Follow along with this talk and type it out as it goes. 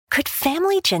Could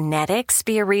family genetics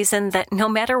be a reason that no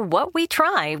matter what we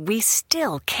try, we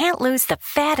still can't lose the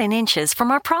fat and inches from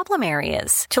our problem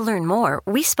areas? To learn more,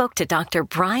 we spoke to Dr.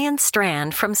 Brian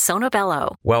Strand from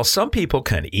Sonobello. While some people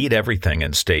can eat everything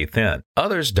and stay thin,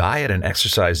 others diet and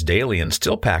exercise daily and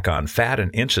still pack on fat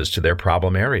and inches to their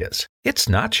problem areas. It's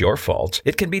not your fault.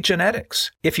 It can be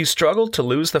genetics. If you struggle to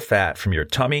lose the fat from your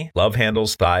tummy, love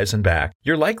handles, thighs, and back,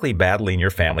 you're likely battling your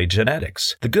family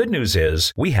genetics. The good news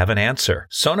is we have an answer.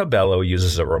 Sonobello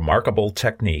uses a remarkable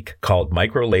technique called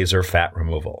microlaser fat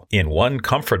removal. In one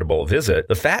comfortable visit,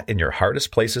 the fat in your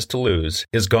hardest places to lose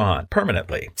is gone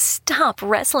permanently. Stop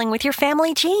wrestling with your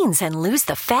family genes and lose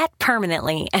the fat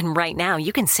permanently. And right now,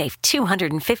 you can save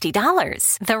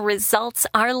 $250. The results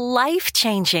are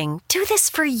life-changing. Do this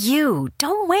for you.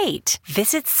 Don't wait.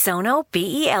 Visit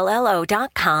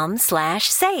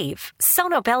sonobello.com/save.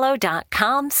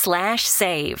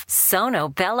 sonobello.com/save.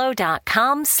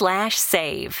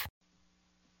 sonobello.com/save.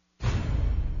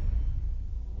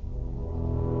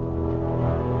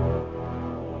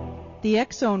 The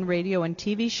X-Zone radio and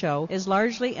TV show is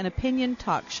largely an opinion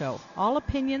talk show. All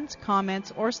opinions,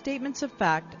 comments, or statements of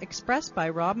fact expressed by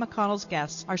Rob McConnell's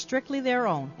guests are strictly their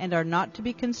own and are not to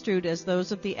be construed as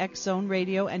those of the X-Zone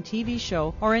radio and TV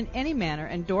show or in any manner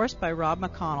endorsed by Rob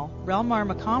McConnell, Relmar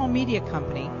McConnell Media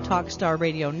Company, Talkstar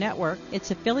Radio Network, its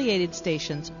affiliated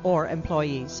stations, or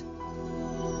employees.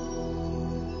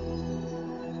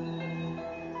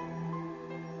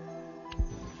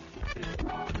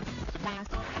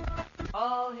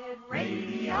 All Hit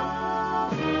Radio.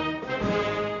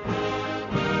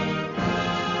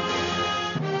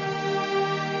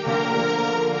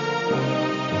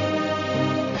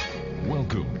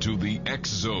 Welcome to the X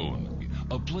Zone,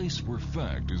 a place where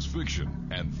fact is fiction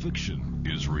and fiction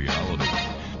is reality.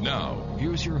 Now,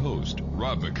 here's your host,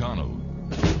 Rob McConnell.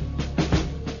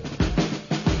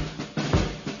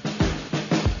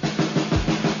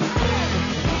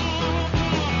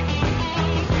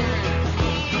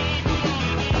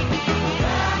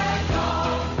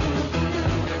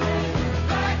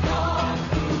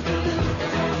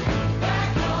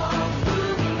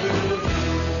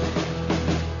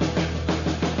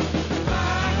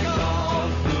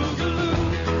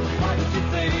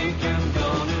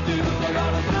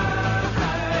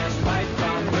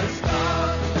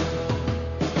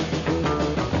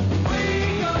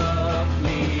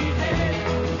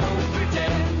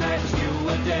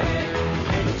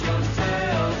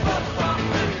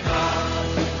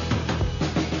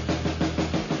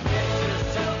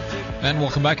 And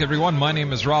welcome back, everyone. My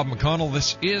name is Rob McConnell.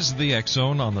 This is the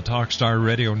X-Zone on the Talkstar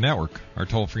Radio Network. Our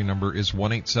toll-free number is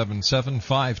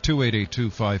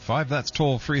 1-877-528-8255. That's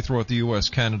toll-free throughout the U.S.,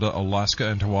 Canada, Alaska,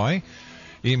 and Hawaii.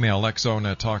 Email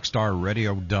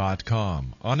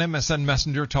xzone@talkstarradio.com. On MSN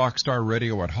Messenger,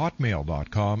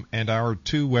 talkstarradio@hotmail.com. And our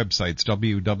two websites,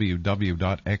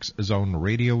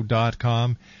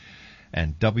 www.xzoneradio.com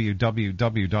and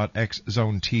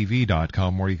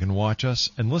www.xzonetv.com, where you can watch us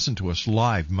and listen to us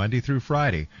live Monday through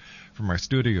Friday from our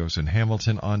studios in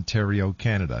Hamilton, Ontario,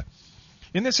 Canada.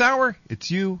 In this hour,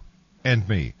 it's you and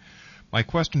me. My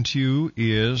question to you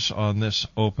is, on this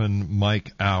open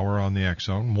mic hour on the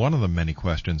X-Zone, one of the many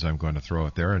questions I'm going to throw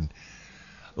out there and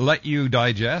let you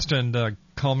digest and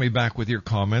call me back with your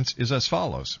comments, is as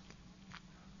follows.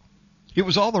 It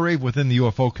was all the rave within the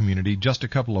UFO community just a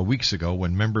couple of weeks ago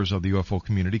when members of the UFO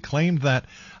community claimed that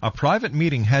a private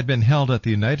meeting had been held at the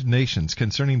United Nations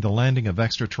concerning the landing of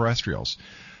extraterrestrials.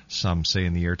 Some say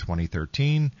in the year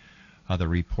 2013, other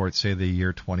reports say the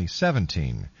year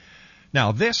 2017.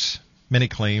 Now this, many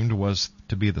claimed, was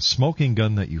to be the smoking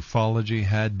gun that ufology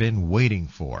had been waiting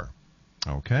for.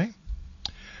 Okay?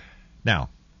 Now,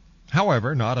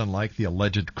 however, not unlike the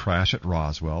alleged crash at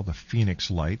Roswell, the Phoenix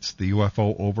Lights, the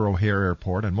UFO over O'Hare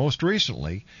Airport, and most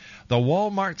recently, the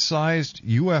Walmart-sized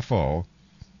UFO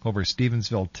over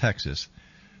Stevensville, Texas,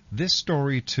 this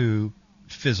story too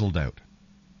fizzled out.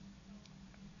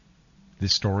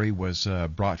 This story was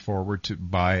brought forward to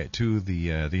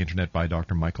the internet by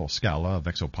Dr. Michael Scala of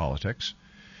Exopolitics.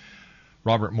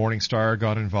 Robert Morningstar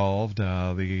got involved.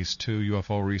 These two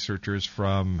UFO researchers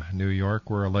from New York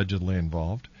were allegedly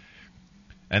involved.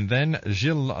 And then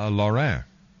Gilles Laurent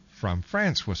from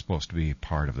France was supposed to be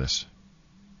part of this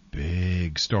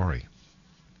big story.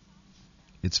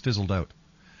 It's fizzled out.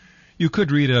 You could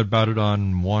read about it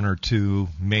on one or two,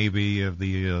 maybe, of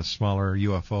the smaller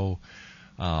UFO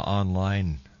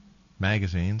online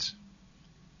magazines.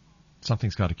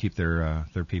 Something's got to keep their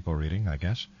people reading, I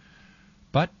guess.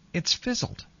 But it's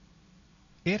fizzled.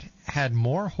 It had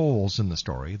more holes in the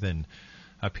story than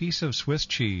a piece of Swiss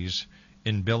cheese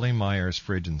in Billy Meyer's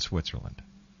fridge in Switzerland.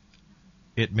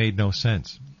 It made no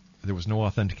sense. There was no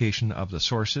authentication of the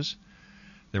sources.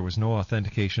 There was no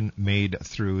authentication made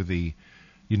through the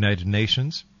United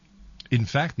Nations. In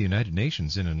fact, the United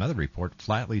Nations, in another report,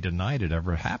 flatly denied it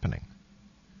ever happening.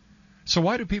 So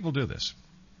why do people do this?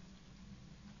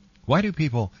 Why do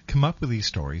people come up with these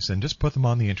stories and just put them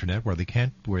on the internet where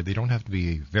they don't have to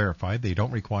be verified, they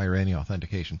don't require any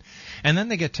authentication, and then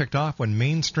they get ticked off when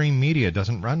mainstream media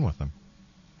doesn't run with them?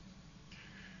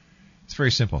 It's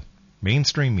very simple.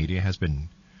 Mainstream media has been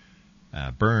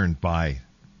burned by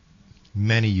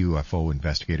many UFO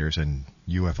investigators and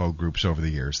UFO groups over the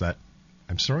years that,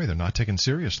 I'm sorry, they're not taken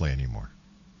seriously anymore.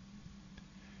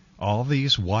 All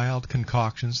these wild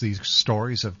concoctions, these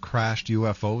stories of crashed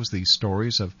UFOs, these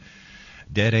stories of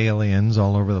dead aliens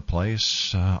all over the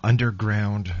place,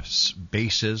 underground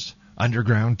bases,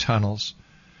 underground tunnels,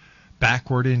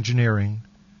 backward engineering,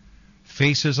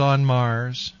 faces on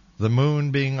Mars, the moon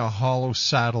being a hollow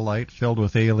satellite filled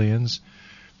with aliens,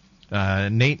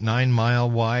 an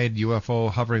 9-mile-wide UFO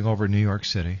hovering over New York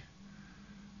City,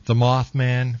 the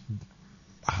Mothman,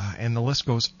 and the list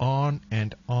goes on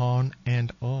and on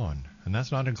and on. And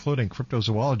that's not including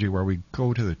cryptozoology, where we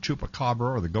go to the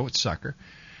chupacabra or the goat sucker,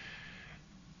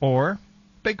 or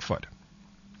Bigfoot.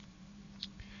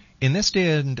 In this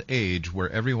day and age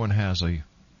where everyone has a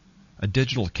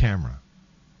digital camera,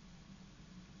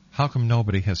 how come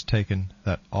nobody has taken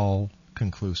that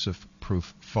all-conclusive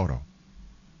proof photo?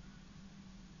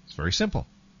 It's very simple.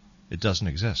 It doesn't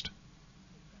exist.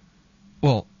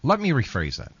 Well, let me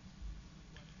rephrase that.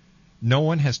 No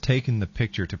one has taken the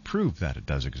picture to prove that it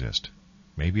does exist.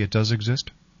 Maybe it does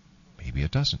exist. Maybe it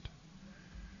doesn't.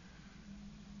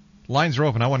 Lines are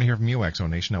open. I want to hear from you, X-Zone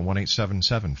Nation, at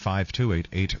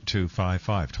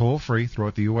 1-877-528-8255. Toll free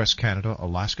throughout the U.S., Canada,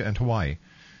 Alaska, and Hawaii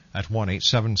at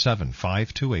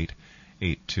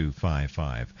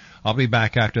 1-877-528-8255. I'll be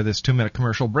back after this 2-minute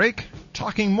commercial break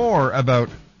talking more about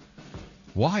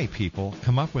why people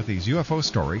come up with these UFO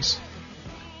stories,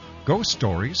 ghost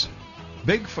stories,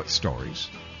 Bigfoot stories,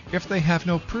 if they have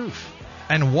no proof.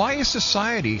 And why is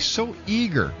society so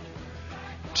eager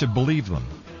to believe them?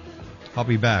 I'll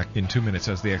be back in 2 minutes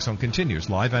as the X-Zone continues,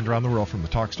 live and around the world from the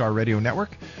Talkstar Radio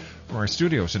Network, from our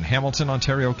studios in Hamilton,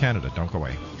 Ontario, Canada. Don't go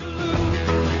away.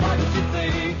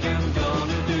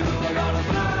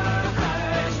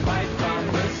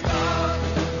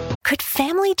 Could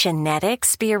family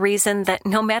genetics be a reason that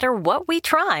no matter what we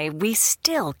try, we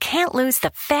still can't lose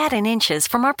the fat and inches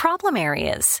from our problem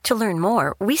areas? To learn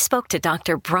more, we spoke to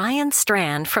Dr. Brian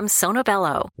Strand from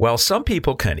Sonobello. While some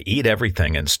people can eat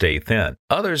everything and stay thin,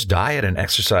 others diet and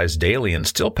exercise daily and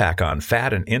still pack on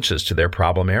fat and inches to their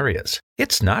problem areas.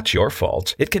 It's not your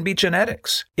fault. It can be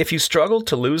genetics. If you struggle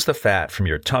to lose the fat from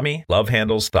your tummy, love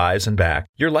handles, thighs, and back,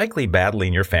 you're likely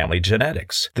battling your family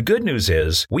genetics. The good news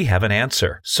is we have an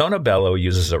answer. Sonobello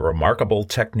uses a remarkable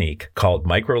technique called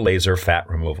microlaser fat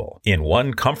removal. In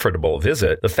one comfortable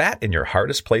visit, the fat in your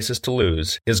hardest places to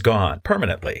lose is gone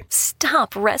permanently.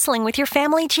 Stop wrestling with your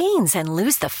family genes and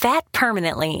lose the fat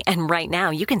permanently. And right now,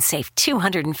 you can save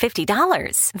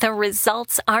 $250. The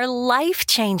results are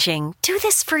life-changing. Do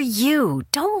this for you.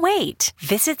 Don't wait.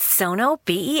 Visit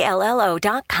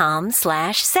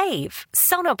sonobello.com/save.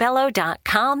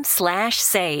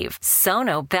 sonobello.com/save.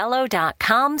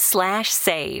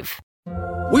 sonobello.com/save.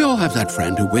 We all have that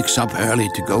friend who wakes up early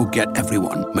to go get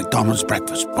everyone McDonald's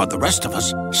breakfast, while the rest of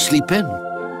us sleep in.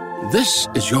 This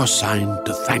is your sign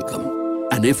to thank them.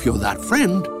 And if you're that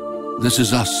friend, this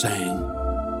is us saying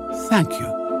thank you.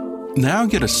 Now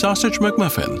get a sausage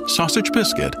McMuffin, sausage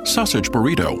biscuit, sausage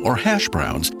burrito, or hash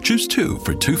browns. Choose 2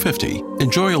 for $2.50.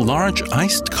 Enjoy a large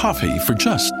iced coffee for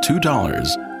just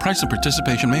 $2. Price and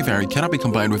participation may vary. Cannot be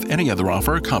combined with any other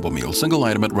offer or combo meal. Single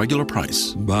item at regular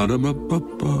price.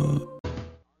 Ba-da-ba-ba-ba.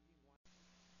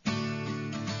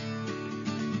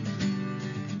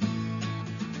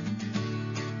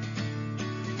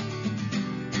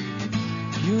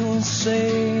 You'll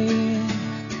say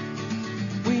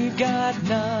we've got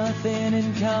nothing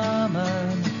in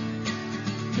common,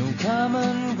 no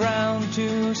common ground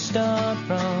to start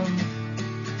from,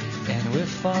 and we're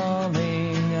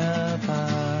falling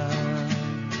apart.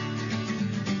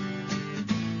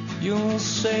 You'll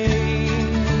say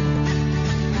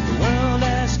the world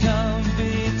has come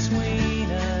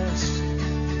between us,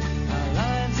 our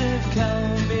lines have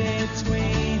come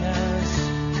between us,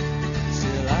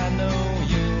 still I know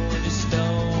you just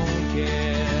don't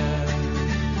care.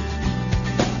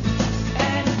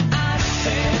 And I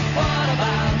said, what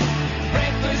about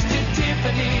breakfast at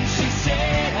Tiffany? She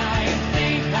said, I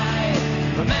think I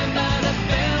remember the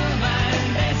film,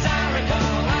 and as I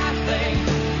recall, I think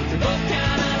we both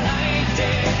kind of liked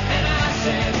it. And I said,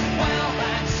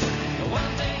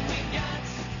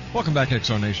 Welcome back,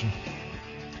 Exonation.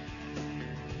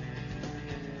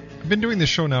 I've been doing this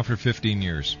show now for 15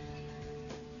 years,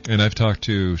 and I've talked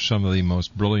to some of the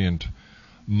most brilliant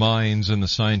minds in the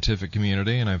scientific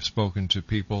community, and I've spoken to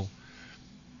people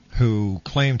who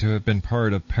claim to have been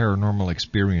part of paranormal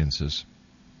experiences.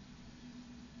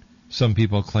 Some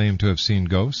people claim to have seen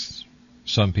ghosts.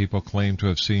 Some people claim to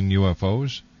have seen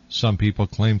UFOs. Some people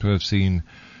claim to have seen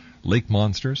lake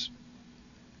monsters.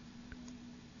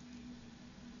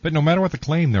 But no matter what the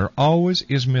claim, there always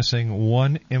is missing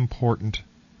one important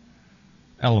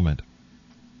element: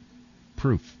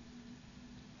 proof.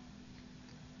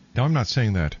 Now, I'm not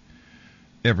saying that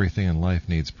everything in life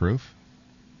needs proof.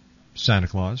 Santa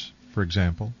Claus, for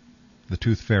example, the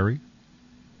Tooth Fairy,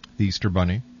 the Easter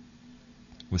Bunny,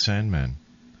 the Sandman.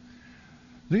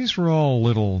 These were all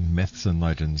little myths and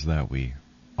legends that we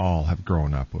all have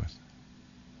grown up with.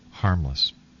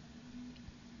 Harmless.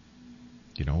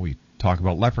 You know, we talk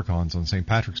about leprechauns on St.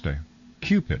 Patrick's Day,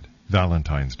 Cupid,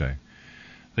 Valentine's Day,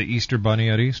 the Easter Bunny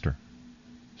at Easter,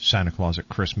 Santa Claus at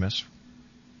Christmas,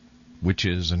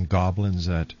 witches and goblins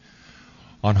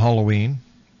on Halloween.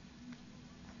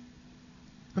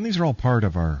 And these are all part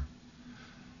of our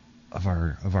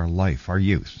life, our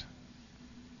youth.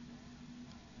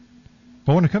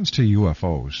 But when it comes to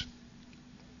UFOs,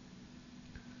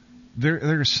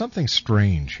 there's something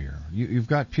strange here. You've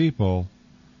got people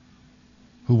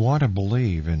who want to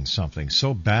believe in something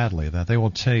so badly that they will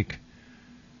take,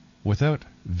 without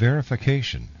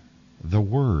verification, the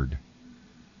word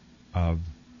of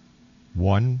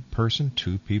one person,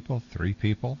 two people, three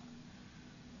people,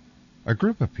 a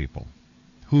group of people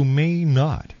who may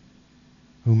not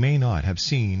have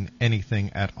seen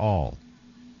anything at all.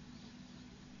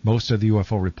 Most of the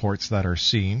UFO reports that are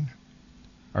seen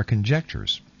are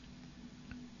conjectures,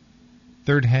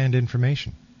 third-hand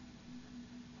information.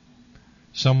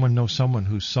 Someone knows someone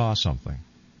who saw something.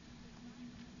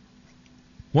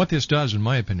 What this does, in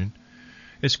my opinion,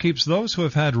 is keeps those who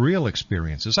have had real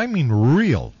experiences, I mean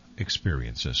real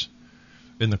experiences,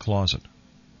 in the closet.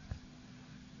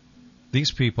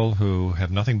 These people who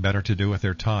have nothing better to do with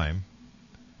their time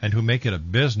and who make it a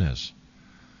business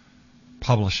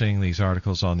publishing these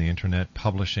articles on the internet,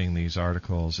 publishing these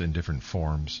articles in different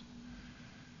forms,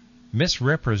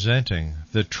 misrepresenting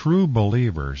the true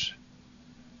believers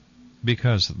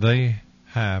because they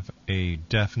have a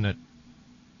definite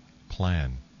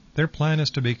plan. Their plan is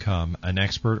to become an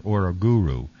expert or a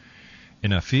guru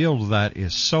in a field that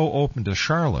is so open to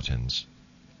charlatans.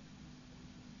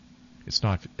 It's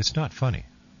not funny.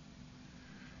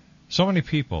 So many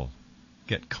people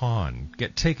get conned,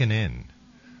 get taken in,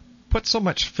 put so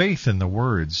much faith in the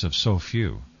words of so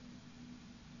few.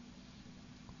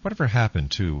 Whatever happened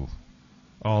to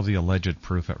all the alleged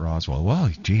proof at Roswell?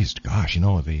 Well, geez, gosh,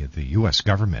 the U.S.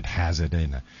 government has it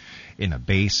in a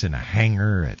base, in a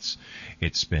hangar.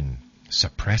 It's been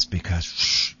suppressed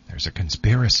because there's a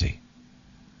conspiracy.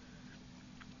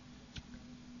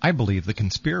 I believe the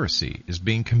conspiracy is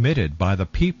being committed by the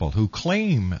people who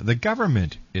claim the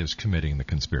government is committing the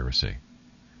conspiracy.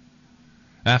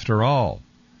 After all,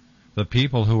 the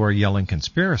people who are yelling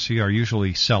conspiracy are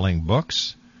usually selling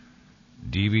books,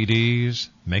 DVDs,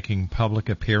 making public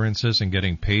appearances and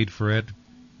getting paid for it,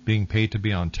 being paid to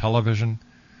be on television.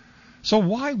 So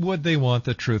why would they want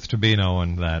the truth to be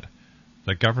known that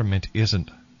the government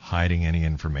isn't hiding any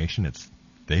information?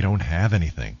 They don't have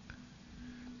anything.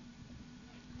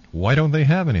 Why don't they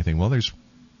have anything? Well, there's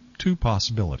two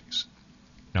possibilities.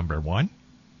 Number one,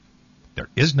 there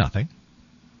is nothing.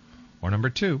 Or number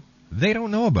two, they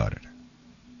don't know about it.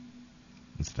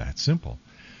 It's that simple.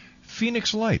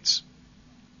 Phoenix Lights.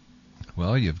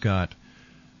 Well, you've got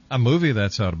a movie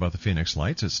that's out about the Phoenix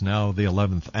Lights. It's now the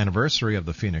 11th anniversary of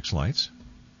the Phoenix Lights.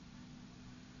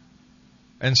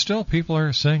 And still people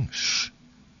are saying, shh,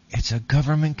 it's a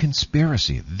government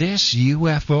conspiracy. This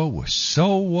UFO was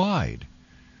so wide.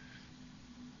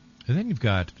 And then you've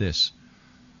got this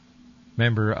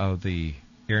member of the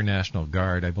Air National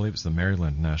Guard, I believe it's the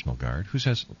Maryland National Guard, who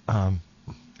says,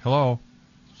 hello,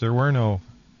 there were no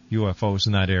UFOs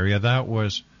in that area. That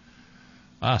was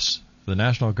us, the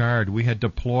National Guard. We had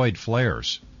deployed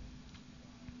flares.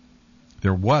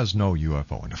 There was no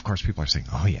UFO. And of course people are saying,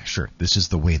 oh yeah, sure, this is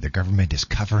the way the government is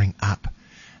covering up.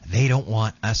 They don't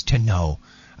want us to know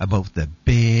about the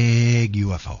big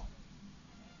UFO.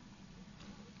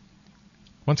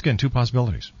 Once again, two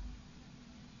possibilities.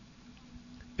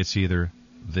 It's either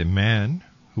the man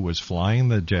who was flying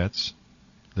the jet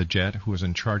who was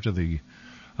in charge of the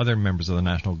other members of the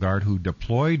National Guard who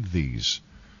deployed these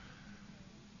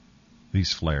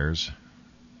flares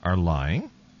are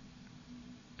lying,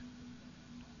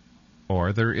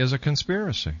 or there is a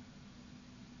conspiracy.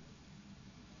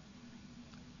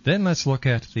 Then let's look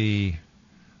at the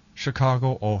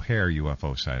Chicago O'Hare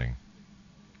UFO sighting.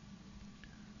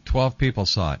 12 people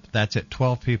saw it. That's it,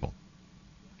 12 people.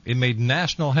 It made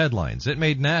national headlines. It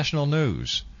made national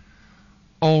news.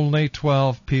 Only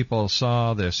 12 people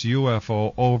saw this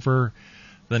UFO over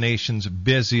the nation's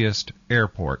busiest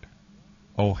airport,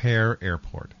 O'Hare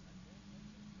Airport,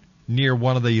 near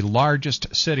one of the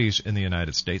largest cities in the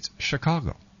United States,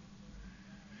 Chicago.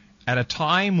 At a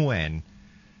time when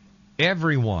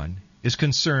everyone is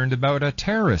concerned about a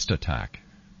terrorist attack.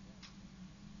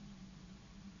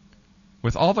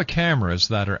 With all the cameras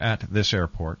that are at this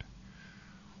airport,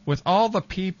 with all the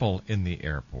people in the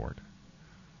airport,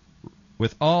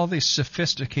 with all the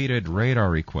sophisticated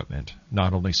radar equipment,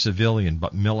 not only civilian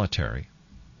but military,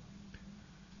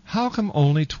 how come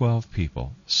only 12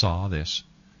 people saw this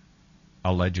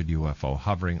alleged UFO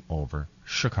hovering over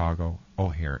Chicago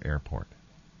O'Hare Airport?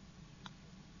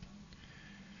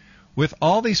 With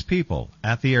all these people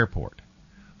at the airport,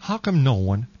 how come no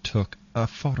one took a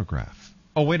photograph?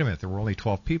 Oh, wait a minute, there were only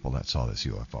 12 people that saw this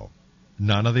UFO.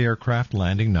 None of the aircraft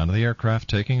landing, none of the aircraft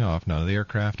taking off, none of the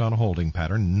aircraft on a holding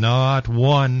pattern, not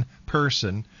one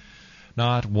person,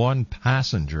 not one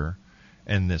passenger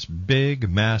in this big,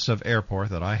 massive airport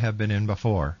that I have been in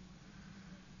before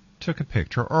took a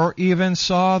picture or even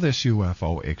saw this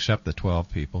UFO except the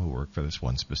 12 people who work for this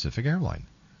one specific airline.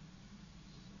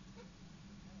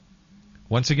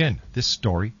 Once again, this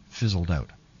story fizzled out.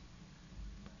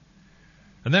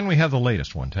 And then we have the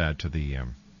latest one to add to the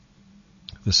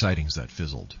sightings that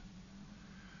fizzled.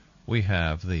 We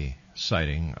have the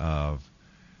sighting of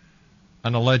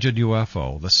an alleged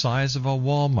UFO the size of a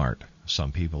Walmart.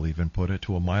 Some people even put it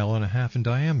to 1.5 miles in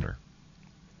diameter.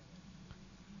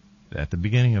 At the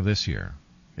beginning of this year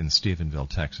in Stephenville,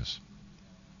 Texas.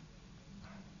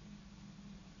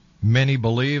 Many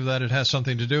believe that it has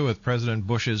something to do with President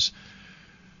Bush's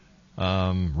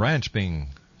ranch being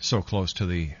so close to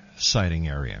the sighting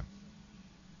area.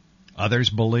 Others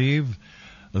believe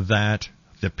that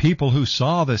the people who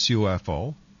saw this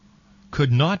UFO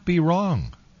could not be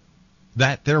wrong,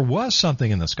 that there was something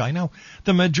in the sky. Now,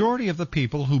 the majority of the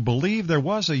people who believe there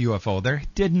was a UFO there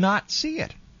did not see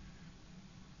it.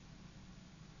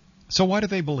 So why do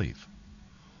they believe?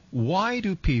 Why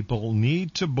do people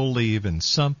need to believe in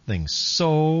something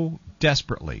so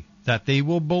desperately that they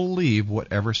will believe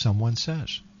whatever someone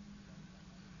says?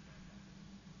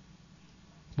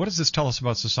 What does this tell us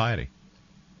about society?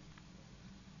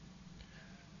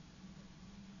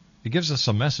 It gives us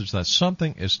a message that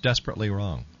something is desperately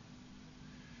wrong.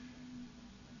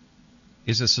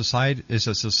 Is a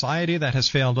society that has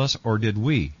failed us, or did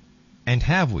we, and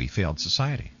have we failed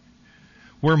society?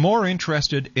 We're more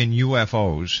interested in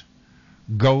UFOs,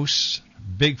 ghosts,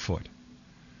 Bigfoot,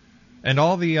 and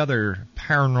all the other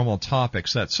paranormal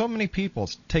topics that so many people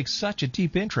take such a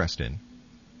deep interest in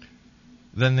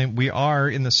than we are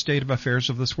in the state of affairs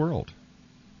of this world.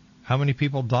 How many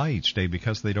people die each day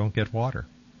because they don't get water?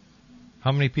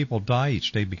 How many people die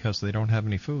each day because they don't have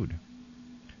any food?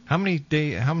 How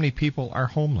many people are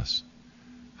homeless?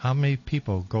 How many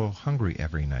people go hungry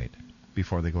every night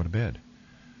before they go to bed?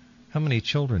 How many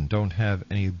children don't have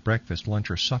any breakfast,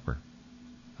 lunch, or supper?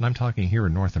 And I'm talking here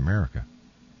in North America.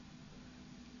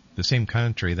 The same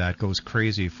country that goes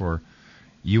crazy for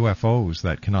UFOs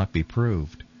that cannot be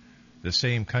proved. The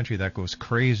same country that goes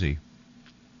crazy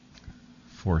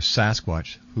for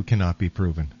Sasquatch who cannot be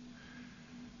proven.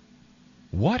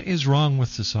 What is wrong with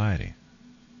society?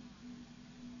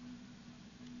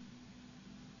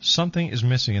 Something is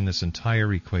missing in this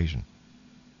entire equation.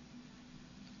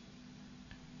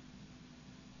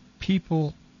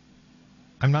 People,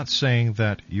 I'm not saying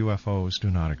that UFOs do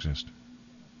not exist.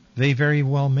 They very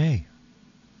well may.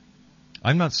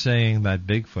 I'm not saying that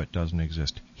Bigfoot doesn't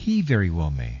exist. He very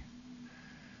well may.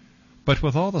 But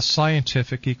with all the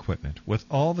scientific equipment, with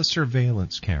all the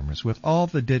surveillance cameras, with all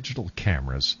the digital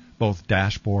cameras, both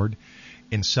dashboard,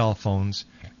 in cell phones,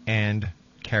 and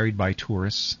carried by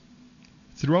tourists,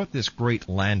 throughout this great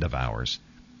land of ours,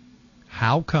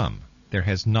 how come there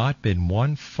has not been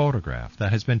one photograph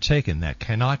that has been taken that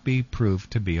cannot be proved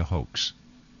to be a hoax?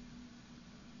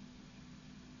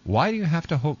 Why do you have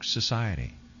to hoax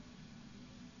society?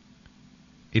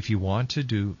 If you want to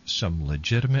do some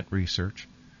legitimate research,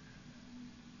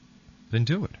 then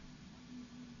do it.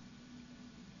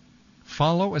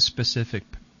 Follow a specific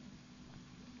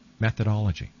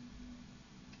methodology.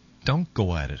 Don't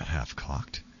go at it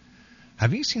half-cocked.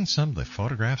 Have you seen some of the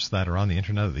photographs that are on the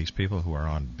internet of these people who are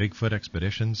on Bigfoot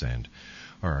expeditions and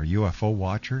are UFO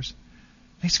watchers?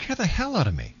 They scare the hell out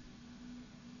of me.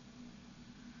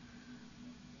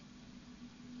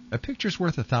 A picture's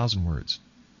worth 1,000 words.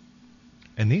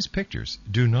 And these pictures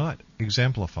do not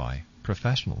exemplify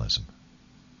professionalism.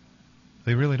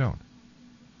 They really don't.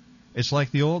 It's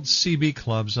like the old CB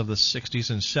clubs of the 60s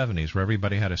and 70s where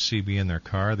everybody had a CB in their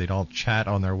car. They'd all chat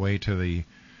on their way to the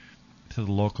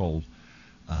local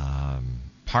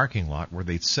parking lot where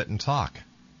they'd sit and talk.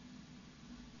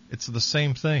 It's the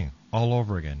same thing all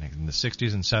over again. In the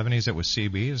 60s and 70s it was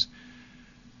CBs,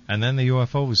 and then the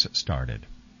UFOs started.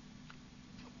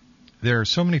 There are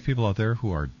so many people out there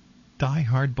who are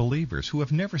die-hard believers who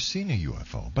have never seen a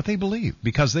UFO, but they believe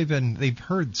because they've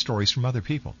heard stories from other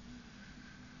people.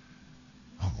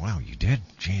 Oh, wow, you did?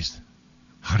 Jeez.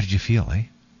 How did you feel, eh?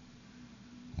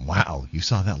 Wow, you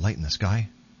saw that light in the sky?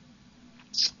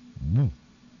 Ooh.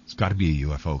 It's got to be a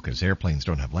UFO because airplanes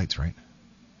don't have lights, right?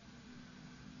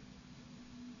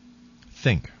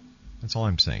 Think. That's all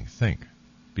I'm saying. Think.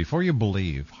 Before you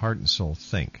believe, heart and soul,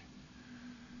 think.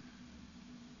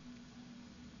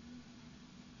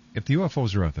 If the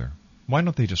UFOs are out there, why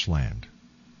don't they just land?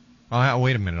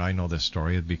 Wait a minute, I know this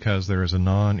story. Because there is a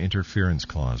non-interference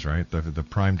clause, right? The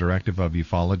prime directive of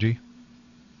ufology.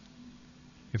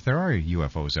 If there are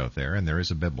UFOs out there and there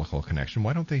is a biblical connection,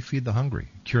 why don't they feed the hungry,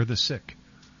 cure the sick?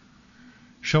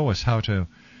 Show us how to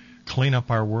clean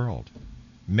up our world,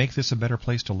 make this a better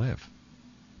place to live.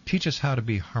 Teach us how to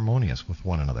be harmonious with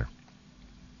one another.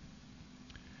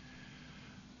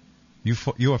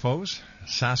 UFOs,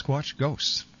 Sasquatch,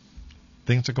 ghosts,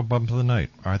 things that go bump in the night.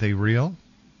 Are they real?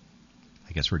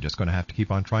 I guess we're just going to have to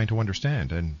keep on trying to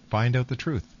understand and find out the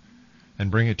truth and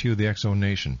bring it to you, the X-Zone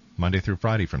Nation, Monday through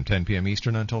Friday from 10 p.m.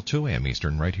 Eastern until 2 a.m.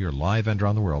 Eastern, right here live and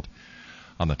around the world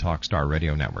on the Talkstar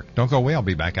Radio Network. Don't go away. I'll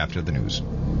be back after the news.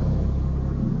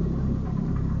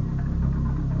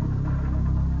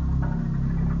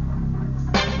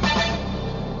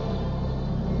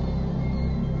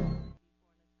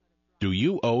 Do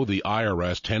you owe the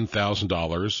IRS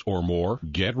 $10,000 or more?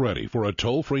 Get ready for a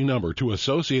toll-free number to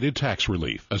Associated Tax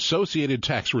Relief. Associated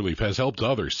Tax Relief has helped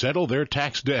others settle their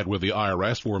tax debt with the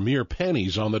IRS for mere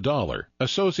pennies on the dollar.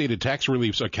 Associated Tax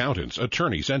Relief's accountants,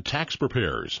 attorneys, and tax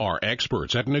preparers are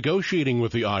experts at negotiating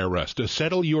with the IRS to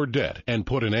settle your debt and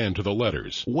put an end to the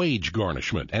letters, wage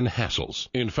garnishment, and hassles.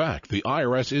 In fact, the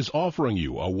IRS is offering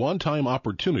you a one-time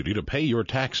opportunity to pay your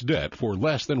tax debt for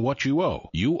less than what you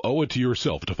owe. You owe it to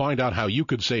yourself to find out how you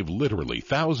could save literally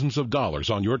thousands of dollars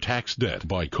on your tax debt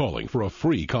by calling for a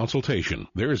free consultation.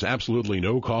 There is absolutely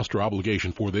no cost or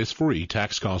obligation for this free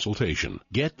tax consultation.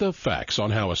 Get the facts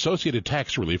on how Associated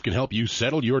Tax Relief can help you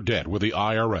settle your debt with the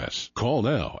IRS. Call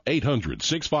now,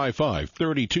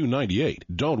 800-655-3298.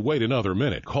 Don't wait another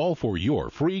minute. Call for your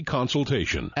free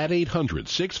consultation at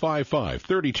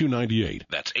 800-655-3298.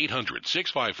 That's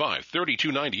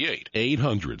 800-655-3298.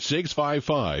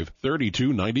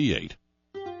 800-655-3298.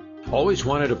 Always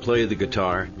wanted to play the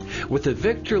guitar? With the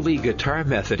Victor Lee Guitar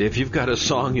Method, if you've got a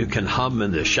song you can hum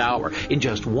in the shower, in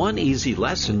just one easy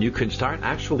lesson, you can start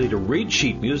actually to read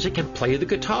sheet music and play the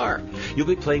guitar. You'll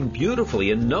be playing beautifully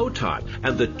in no time,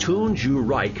 and the tunes you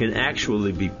write can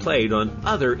actually be played on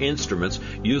other instruments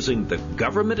using the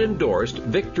government-endorsed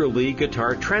Victor Lee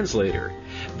Guitar Translator.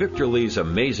 Victor Lee's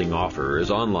amazing offer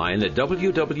is online at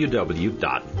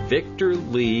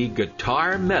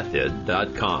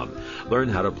www.victorleeguitarmethod.com. Learn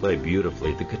how to play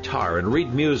beautifully the guitar and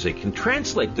read music and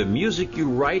translate the music you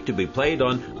write to be played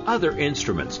on other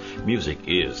instruments. Music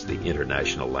is the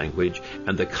international language,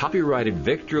 and the copyrighted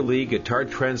Victor Lee Guitar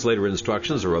Translator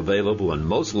instructions are available in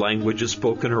most languages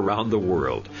spoken around the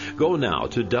world. Go now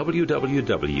to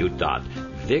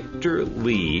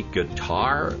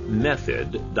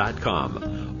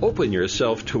www.victorleeguitarmethod.com. Open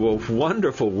yourself to a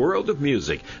wonderful world of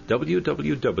music.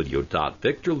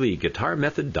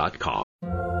 www.victorleeguitarmethod.com.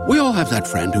 We all have that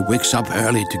friend who wakes up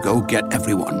early to go get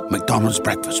everyone McDonald's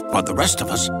breakfast, while the rest of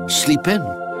us sleep in.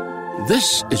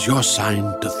 This is your sign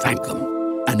to thank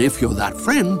them. And if you're that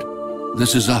friend,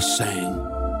 this is us saying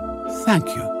thank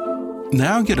you.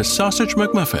 Now get a sausage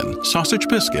McMuffin, sausage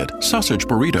biscuit, sausage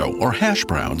burrito, or hash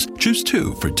browns. Choose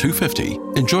 2 for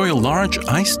 $2.50. Enjoy a large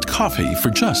iced coffee for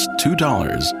just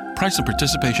 $2. Price and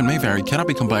participation may vary. Cannot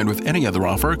be combined with any other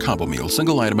offer or combo meal.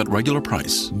 Single item at regular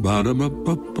price.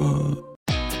 Ba-da-ba-ba-ba.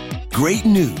 Great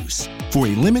news! For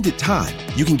a limited time,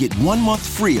 you can get 1 month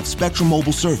free of Spectrum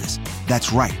Mobile service.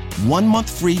 That's right, 1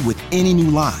 month free with any new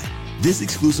line. This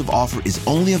exclusive offer is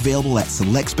only available at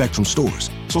select Spectrum stores,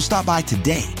 so stop by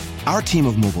today. Our team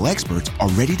of mobile experts are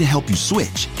ready to help you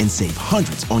switch and save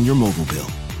hundreds on your mobile bill.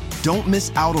 Don't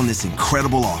miss out on this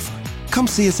incredible offer. Come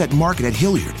see us at Market at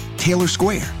Hilliard, Taylor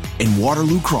Square, and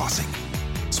Waterloo Crossing.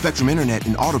 Spectrum Internet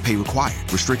and autopay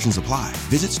required. Restrictions apply.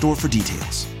 Visit store for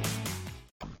details.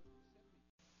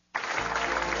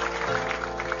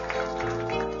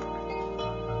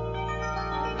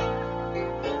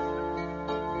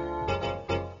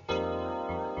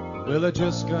 Well, I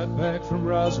just got back from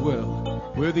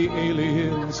Roswell, where the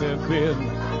aliens have been.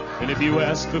 And if you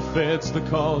ask the feds the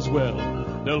cause, well,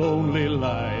 they'll only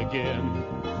lie again.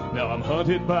 Now I'm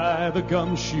hunted by the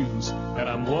gumshoes, and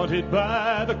I'm wanted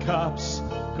by the cops,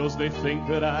 'cause they think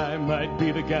that I might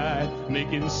be the guy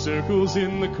making circles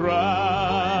in the crops.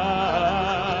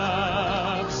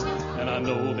 And I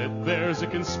know that there's a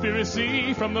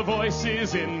conspiracy from the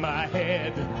voices in my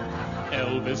head.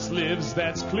 Elvis lives,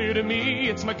 that's clear to me.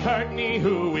 It's McCartney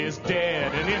who is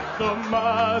dead. And if the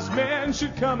Mars man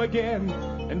should come again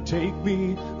and take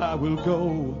me, I will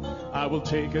go. I will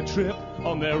take a trip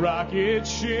on their rocket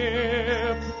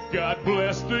ship. God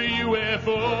bless the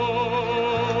UFO.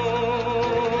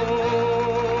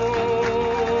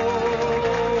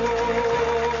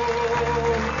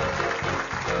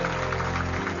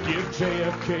 Give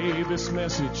JFK this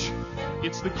message.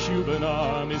 It's the Cuban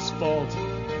Army's fault.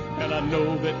 And I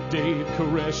know that Dave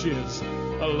Koresh is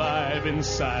alive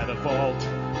inside a vault.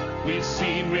 We've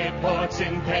seen reports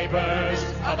in papers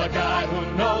of a guy who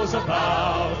knows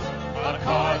about a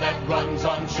car that runs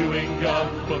on chewing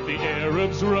gum, but the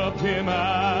Arabs rubbed him out.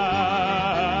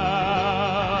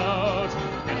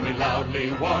 And we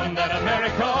loudly warn that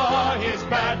America is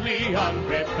badly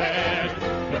unprepared.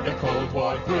 With the Cold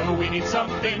War through, we need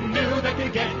something new that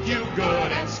can get you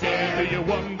good and scared. Do you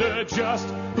wonder just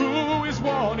who is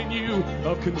warning you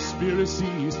of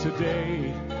conspiracies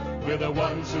today? We're the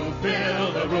ones who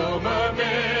fill the rumor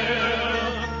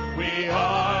mill. We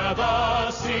are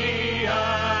the CIA.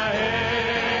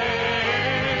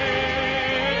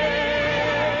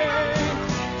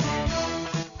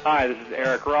 Hi, this is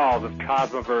Eric Rawls of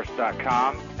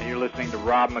Cosmoverse.com, and you're listening to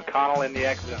Rob McConnell in the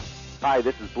X Zone. Hi,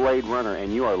 this is Blade Runner,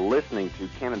 and you are listening to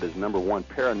Canada's #1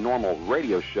 paranormal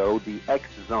radio show, The X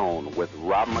Zone, with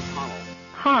Rob McConnell.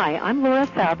 Hi, I'm Laura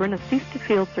Sabrin of Feast to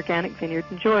Fields Organic Vineyard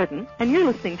in Jordan, and you're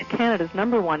listening to Canada's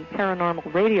 #1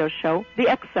 paranormal radio show, The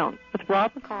X Zone, with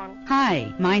Rob McConnell.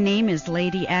 Hi, my name is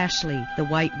Lady Ashley, the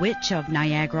White Witch of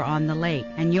Niagara-on-the-Lake,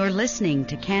 and you're listening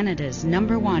to Canada's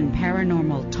 #1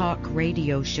 paranormal talk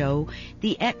radio show,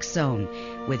 The X Zone,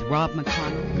 with Rob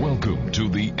McConnell. Welcome to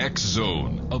The X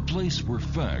Zone, a place where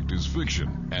fact is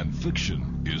fiction and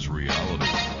fiction is reality.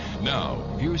 Now,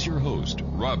 here's your host,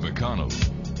 Rob McConnell.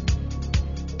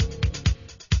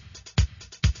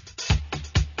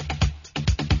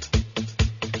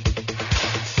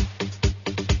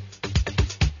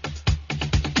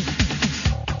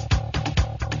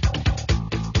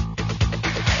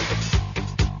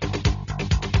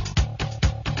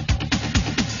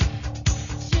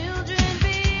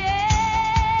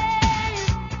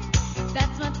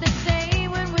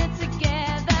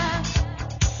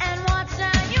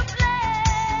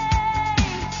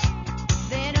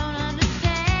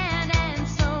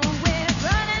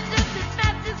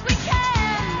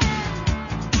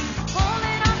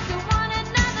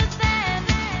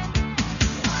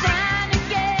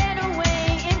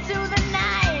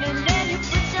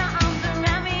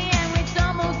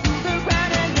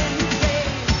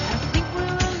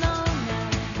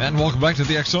 Welcome back to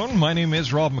the X Zone. My name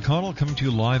is Rob McConnell, coming to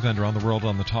you live and around the world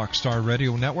on the Talkstar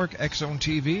Radio Network, X Zone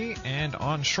TV, and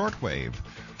on shortwave.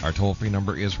 Our toll-free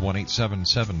number is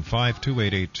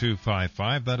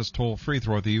 1-877-528-8255. That is toll-free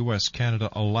throughout the U.S.,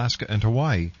 Canada, Alaska, and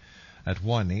Hawaii at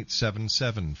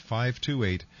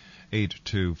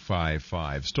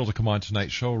 1-877-528-8255. Still to come on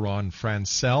tonight's show, Ron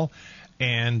Francel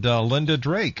and Linda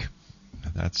Drake.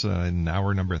 That's in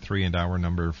hour number 3 and hour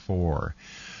number 4.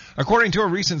 According to a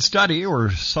recent study,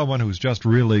 or someone who's just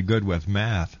really good with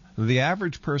math, the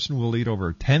average person will eat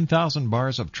over 10,000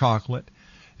 bars of chocolate,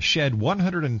 shed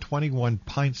 121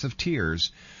 pints of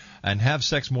tears, and have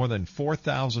sex more than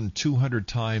 4,200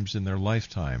 times in their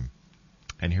lifetime.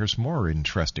 And here's more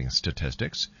interesting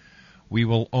statistics. We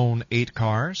will own 8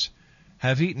 cars,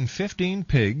 have eaten 15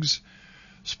 pigs,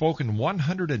 spoken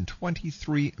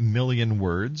 123 million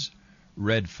words,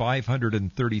 read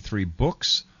 533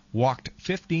 books, walked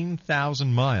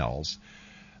 15,000 miles,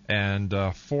 and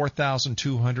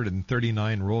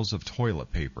 4,239 rolls of toilet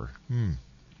paper.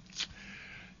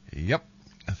 Yep,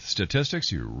 statistics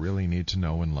you really need to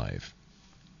know in life.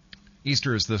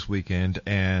 Easter is this weekend,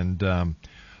 and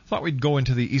thought we'd go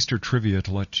into the Easter trivia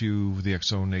to let you, the X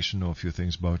Zone Nation, know a few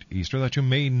things about Easter that you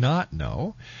may not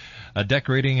know.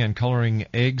 Decorating and coloring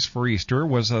eggs for Easter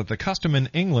was the custom in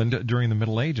England during the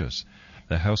Middle Ages.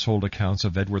 The household accounts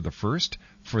of Edward I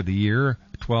for the year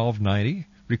 1290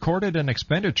 recorded an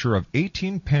expenditure of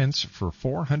 18 pence for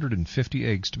 450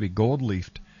 eggs to be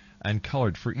gold-leafed and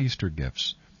colored for Easter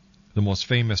gifts. The most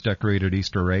famous decorated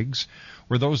Easter eggs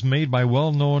were those made by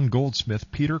well-known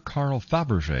goldsmith Peter Carl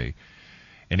Fabergé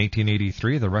In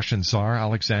 1883, the Russian Tsar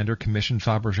Alexander commissioned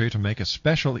Fabergé to make a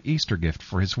special Easter gift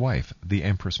for his wife, the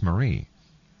Empress Marie.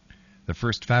 The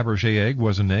first Fabergé egg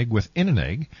was an egg within an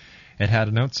egg. It had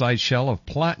an outside shell of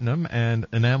platinum and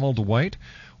enameled white,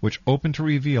 which opened to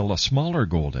reveal a smaller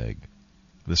gold egg.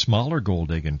 The smaller gold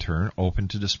egg, in turn, opened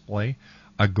to display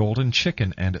a golden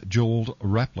chicken and jeweled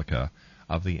replica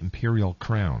of the imperial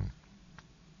crown.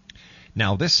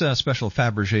 Now, this special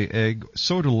Fabergé egg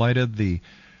so delighted the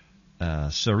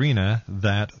Tsarina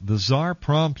that the Tsar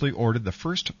promptly ordered the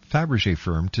first Fabergé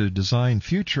firm to design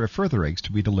further eggs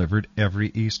to be delivered every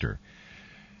Easter.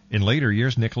 In later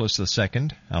years, Nicholas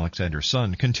II, Alexander's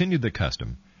son, continued the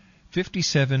custom.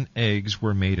 57 eggs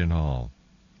were made in all.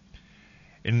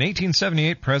 In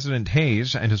 1878, President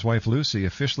Hayes and his wife Lucy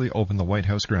officially opened the White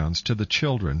House grounds to the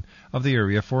children of the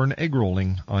area for an egg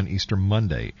rolling on Easter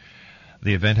Monday.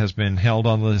 The event has been held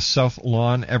on the South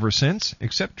Lawn ever since,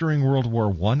 except during World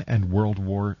War I and World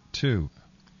War II.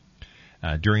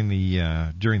 During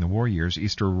the war years,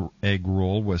 Easter egg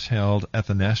roll was held at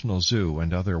the National Zoo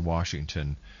and other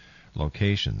Washington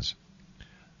locations.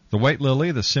 The white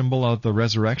lily, the symbol of the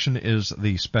resurrection, is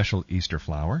the special Easter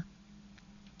flower.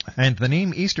 And the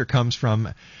name Easter comes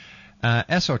from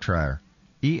Eostre,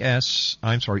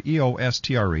 E-O-S-T-R-E,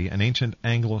 an ancient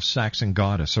Anglo-Saxon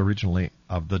goddess originally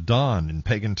of the dawn. In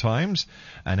pagan times,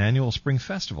 an annual spring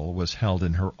festival was held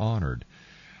in her honor.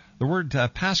 The word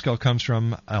Paschal comes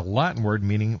from a Latin word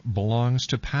meaning belongs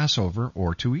to Passover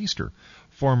or to Easter.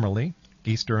 Formerly,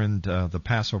 Easter and the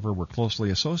Passover were closely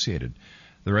associated.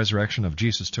 The resurrection of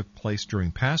Jesus took place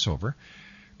during Passover.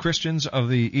 Christians of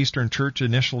the Eastern Church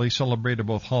initially celebrated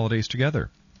both holidays together.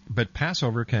 But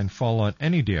Passover can fall on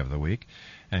any day of the week,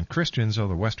 and Christians of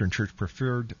the Western Church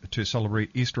preferred to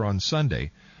celebrate Easter on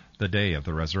Sunday, the day of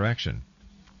the resurrection.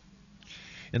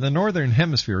 In the Northern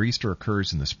Hemisphere, Easter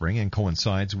occurs in the spring and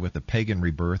coincides with the pagan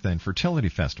rebirth and fertility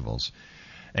festivals.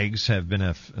 Eggs have been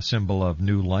a symbol of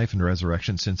new life and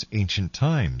resurrection since ancient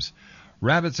times.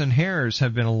 Rabbits and hares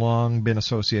have long been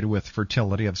associated with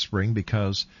fertility of spring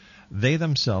because they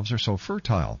themselves are so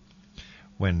fertile.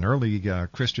 When early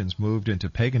Christians moved into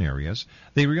pagan areas,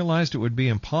 they realized it would be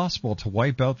impossible to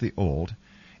wipe out the old,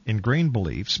 ingrained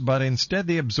beliefs, but instead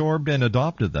they absorbed and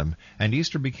adopted them, and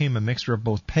Easter became a mixture of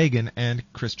both pagan and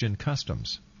Christian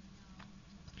customs.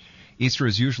 Easter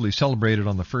is usually celebrated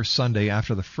on the first Sunday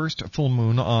after the first full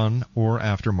moon on or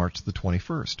after March the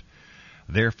 21st.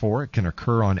 Therefore, it can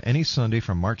occur on any Sunday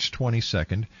from March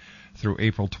 22nd through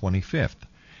April 25th.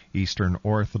 Eastern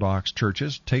Orthodox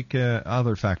churches take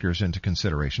other factors into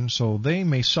consideration, so they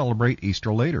may celebrate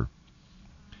Easter later.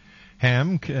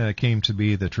 Ham came to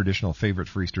be the traditional favorite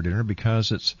for Easter dinner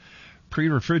because it's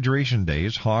pre-refrigeration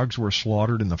days. Hogs were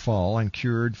slaughtered in the fall and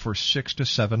cured for 6 to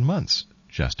 7 months,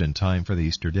 just in time for the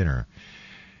Easter dinner.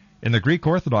 In the Greek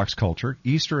Orthodox culture,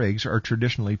 Easter eggs are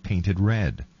traditionally painted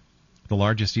red. The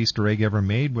largest Easter egg ever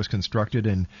made was constructed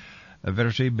in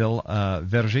Vergeville,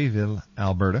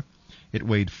 Alberta. It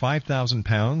weighed 5,000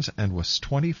 pounds and was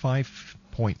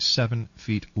 25.7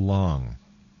 feet long.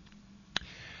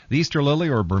 The Easter lily,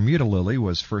 or Bermuda lily,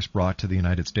 was first brought to the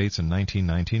United States in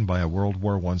 1919 by a World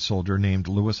War I soldier named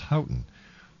Lewis Houghton,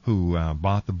 who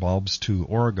bought the bulbs to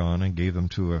Oregon and gave them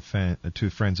to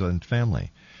friends and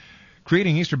family.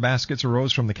 Creating Easter baskets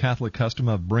arose from the Catholic custom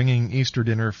of bringing Easter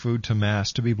dinner food to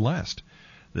Mass to be blessed.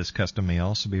 This custom may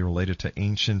also be related to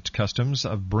ancient customs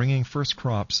of bringing first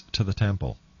crops to the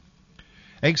temple.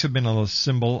 Eggs have been a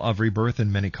symbol of rebirth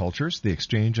in many cultures. The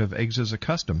exchange of eggs is a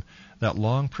custom that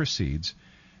long precedes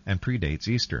and predates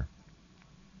Easter.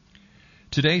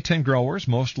 Today, 10 growers,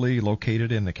 mostly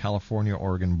located in the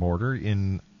California-Oregon border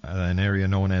in an area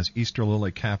known as Easter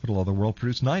Lily Capital of the World,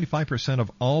 produce 95% of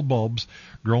all bulbs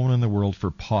grown in the world for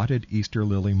potted Easter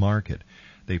lily market.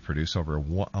 They produce over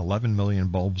 11 million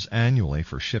bulbs annually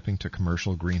for shipping to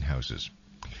commercial greenhouses.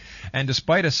 And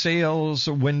despite a sales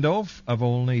window of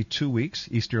only 2 weeks,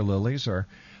 Easter lilies are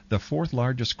the fourth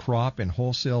largest crop in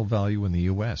wholesale value in the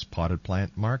U.S. potted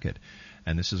plant market.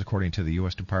 And this is according to the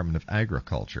U.S. Department of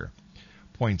Agriculture.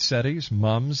 Poinsettias,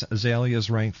 mums, azaleas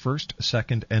rank first,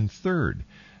 second, and third.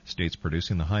 States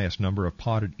producing the highest number of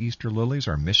potted Easter lilies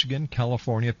are Michigan,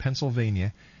 California,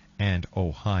 Pennsylvania, and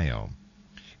Ohio.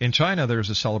 In China, there is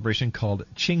a celebration called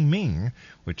Qingming,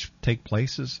 which takes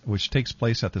place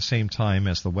at the same time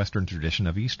as the Western tradition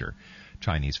of Easter.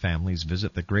 Chinese families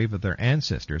visit the grave of their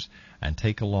ancestors and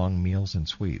take along meals and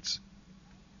sweets.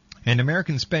 And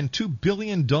Americans spend $2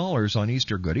 billion on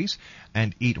Easter goodies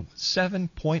and eat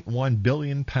 7.1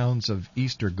 billion pounds of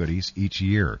Easter goodies each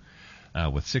year,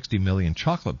 with 60 million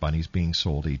chocolate bunnies being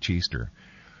sold each Easter.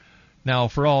 Now,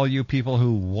 for all you people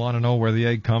who want to know where the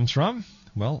egg comes from,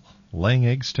 well, Laying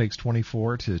eggs takes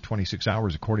 24 to 26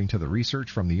 hours, according to the research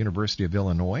from the University of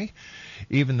Illinois.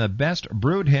 Even the best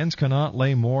brood hens cannot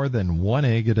lay more than one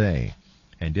egg a day.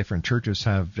 And different churches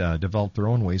have developed their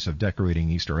own ways of decorating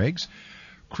Easter eggs.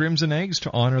 Crimson eggs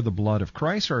to honor the blood of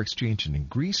Christ are exchanged in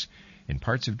Greece. In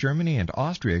parts of Germany and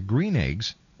Austria, green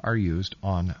eggs are used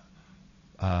on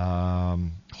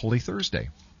Holy Thursday.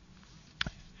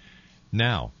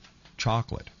 Now,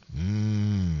 chocolate.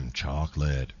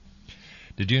 Chocolate.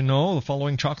 Did you know the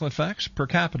following chocolate facts? Per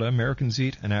capita, Americans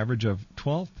eat an average of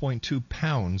 12.2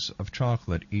 pounds of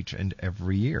chocolate each and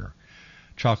every year.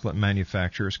 Chocolate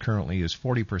manufacturers currently use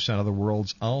 40% of the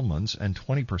world's almonds and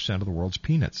 20% of the world's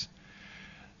peanuts.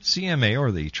 CMA,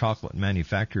 or the Chocolate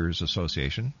Manufacturers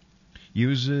Association,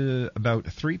 uses about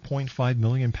 3.5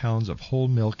 million pounds of whole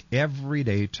milk every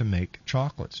day to make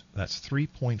chocolates. That's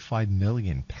 3.5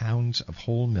 million pounds of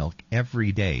whole milk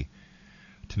every day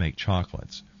to make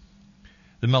chocolates.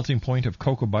 The melting point of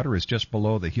cocoa butter is just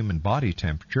below the human body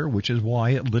temperature, which is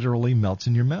why it literally melts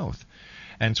in your mouth.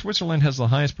 And Switzerland has the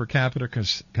highest per capita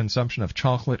consumption of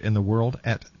chocolate in the world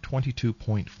at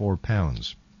 22.4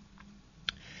 pounds.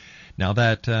 Now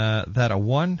that a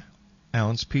 1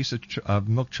 ounce piece of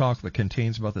milk chocolate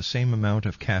contains about the same amount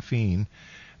of caffeine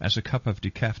as a cup of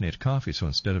decaffeinated coffee. So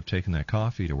instead of taking that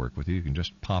coffee to work with you, you can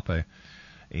just pop a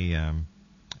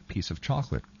piece of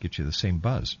chocolate, get you the same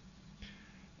buzz.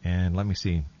 And let me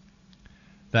see.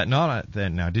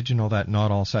 Now, did you know that not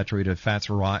all saturated fats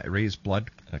raise blood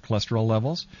cholesterol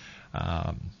levels?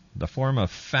 The form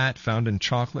of fat found in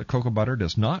chocolate, cocoa butter,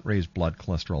 does not raise blood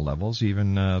cholesterol levels,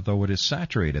 even though it is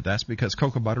saturated. That's because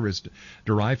cocoa butter is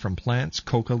derived from plants,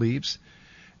 coca leaves,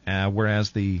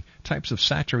 whereas the types of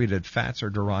saturated fats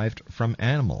are derived from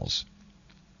animals.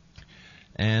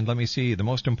 And let me see,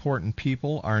 most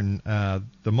people are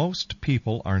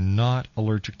not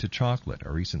allergic to chocolate.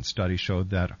 A recent study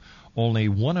showed that only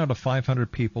 1 out of 500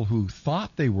 people who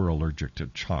thought they were allergic to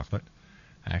chocolate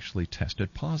actually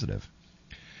tested positive.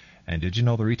 And did you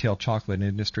know the retail chocolate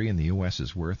industry in the U.S.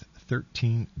 is worth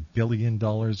 $13 billion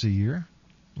a year?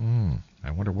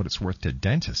 I wonder what it's worth to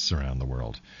dentists around the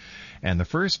world. And the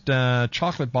first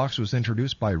chocolate box was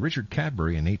introduced by Richard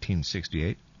Cadbury in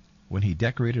 1868. When he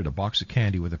decorated a box of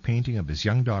candy with a painting of his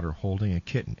young daughter holding a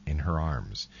kitten in her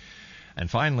arms. And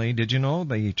finally, did you know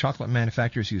the chocolate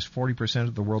manufacturers use 40%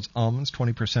 of the world's almonds,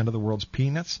 20% of the world's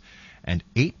peanuts, and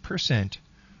 8%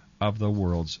 of the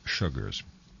world's sugars?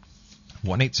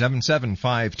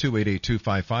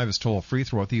 1-877-528-8255 is toll-free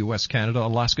throughout the U.S., Canada,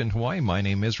 Alaska, and Hawaii. My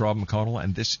name is Rob McConnell,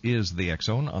 and this is the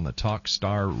X-Zone on the Talk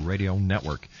Star Radio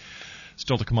Network.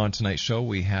 Still to come on tonight's show,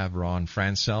 we have Ron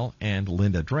Francel and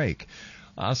Linda Drake.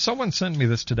 Someone sent me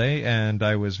this today, and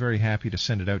I was very happy to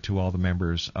send it out to all the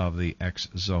members of the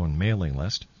X-Zone mailing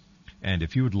list. And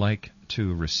if you would like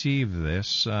to receive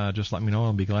this, just let me know.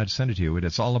 I'll be glad to send it to you.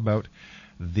 It's all about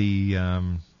the...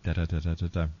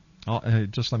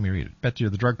 just let me read it. Bet you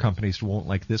the drug companies won't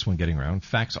like this one getting around.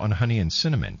 Facts on honey and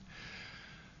cinnamon.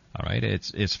 All right,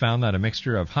 it's found that a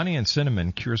mixture of honey and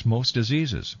cinnamon cures most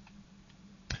diseases.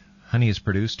 Honey is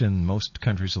produced in most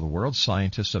countries of the world.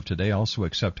 Scientists of today also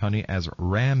accept honey as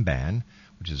Ramban,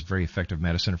 which is very effective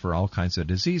medicine for all kinds of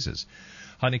diseases.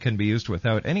 Honey can be used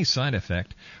without any side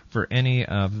effect for any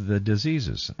of the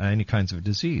diseases, any kinds of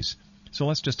disease. So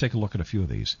let's just take a look at a few of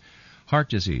these. Heart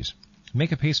disease.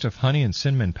 Make a paste of honey and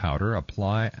cinnamon powder,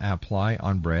 apply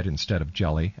on bread instead of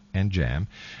jelly and jam,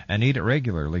 and eat it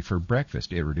regularly for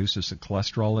breakfast. It reduces the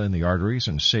cholesterol in the arteries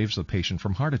and saves the patient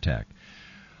from heart attack.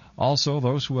 Also,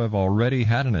 those who have already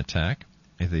had an attack,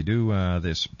 if they do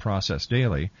this process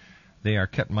daily, they are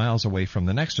kept miles away from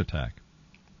the next attack.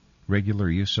 Regular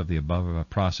use of the above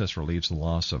process relieves the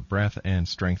loss of breath and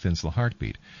strengthens the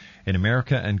heartbeat. In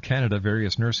America and Canada,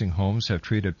 various nursing homes have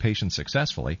treated patients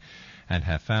successfully and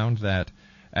have found that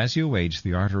as you age,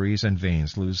 the arteries and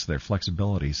veins lose their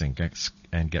flexibilities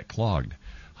and get clogged.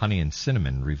 Honey and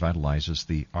cinnamon revitalizes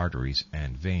the arteries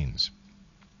and veins.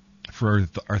 For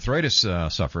arthritis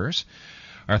sufferers,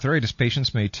 arthritis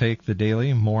patients may take the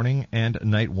daily, morning, and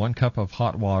night 1 cup of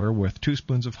hot water with 2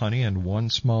 spoons of honey and 1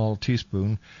 small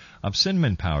teaspoon of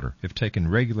cinnamon powder. If taken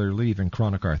regularly, even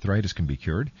chronic arthritis can be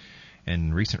cured.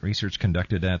 In recent research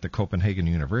conducted at the Copenhagen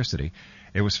University,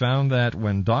 it was found that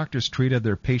when doctors treated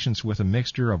their patients with a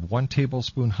mixture of 1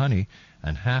 tablespoon honey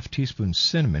and half teaspoon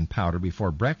cinnamon powder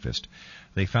before breakfast,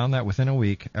 they found that within a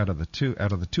week, out of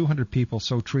the 200 people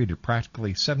so treated,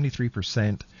 practically 73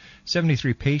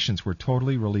 patients were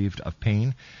totally relieved of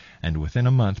pain, and within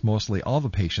a month, mostly all the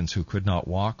patients who could not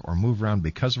walk or move around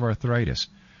because of arthritis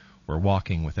were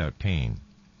walking without pain.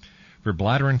 For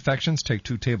bladder infections, take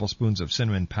 2 tablespoons of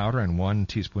cinnamon powder and 1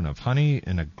 teaspoon of honey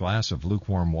in a glass of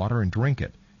lukewarm water and drink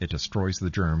it. It destroys the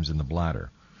germs in the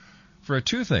bladder. For a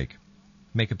toothache,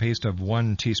 make a paste of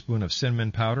 1 teaspoon of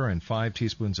cinnamon powder and 5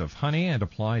 teaspoons of honey and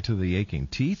apply to the aching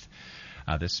teeth.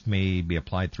 This may be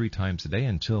applied 3 times a day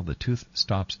until the tooth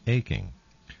stops aching.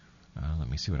 Let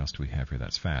me see, what else do we have here?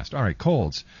 That's fast. All right,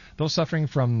 colds. Those suffering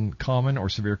from common or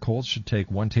severe colds should take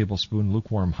 1 tablespoon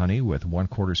lukewarm honey with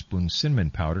 1/4 spoon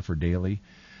cinnamon powder for daily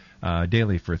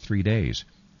for 3 days.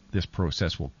 This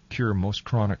process will cure most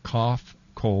chronic cough,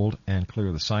 cold, and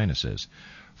clear the sinuses.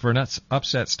 For an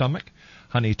upset stomach,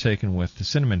 honey taken with the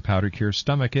cinnamon powder cures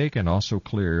stomach ache and also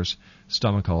clears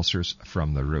stomach ulcers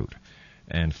from the root.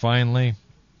 And finally,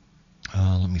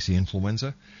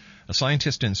 influenza. A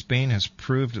scientist in Spain has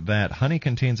proved that honey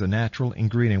contains a natural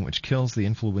ingredient which kills the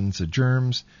influenza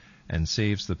germs and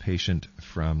saves the patient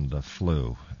from the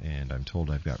flu. And I'm told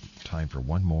I've got time for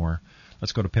one more.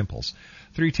 Let's go to pimples.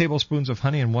 3 tablespoons of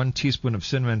honey and 1 teaspoon of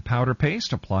cinnamon powder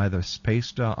paste. Apply this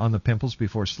paste on the pimples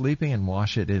before sleeping and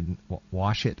wash it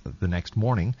the next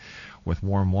morning with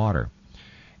warm water.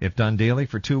 If done daily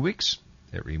for 2 weeks,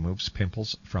 it removes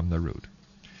pimples from the root.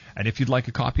 And if you'd like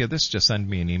a copy of this, just send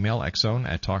me an email,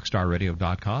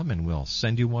 xzone@talkstarradio.com, and we'll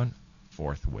send you one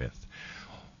forthwith.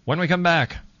 When we come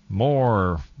back,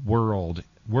 more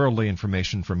worldly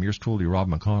information from yours truly, Rob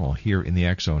McConnell, here in the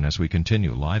X Zone as we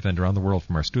continue live and around the world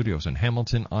from our studios in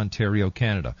Hamilton, Ontario,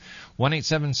 Canada.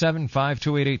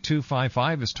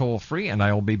 1-877-528-8255 is toll free, and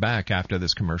I will be back after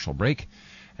this commercial break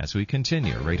as we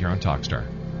continue right here on Talkstar.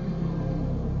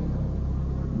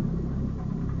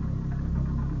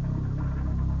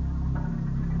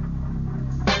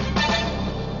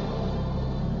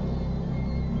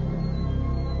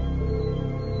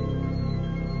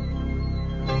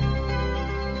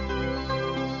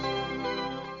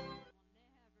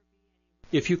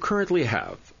 If you currently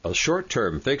have a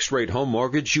short-term fixed-rate home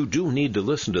mortgage, you do need to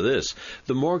listen to this.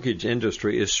 The mortgage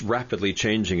industry is rapidly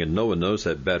changing, and no one knows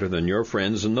that better than your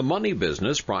friends in the money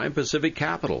business, Prime Pacific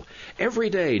Capital. Every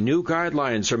day, new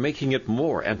guidelines are making it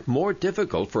more and more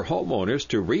difficult for homeowners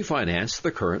to refinance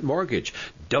the current mortgage.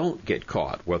 Don't get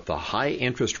caught with the high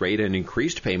interest rate and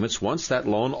increased payments once that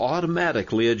loan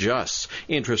automatically adjusts.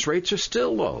 Interest rates are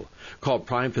still low. Call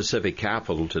Prime Pacific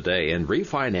Capital today and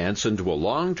refinance into a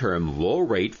long-term,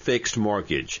 low-rate fixed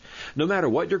mortgage. No matter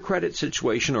what your credit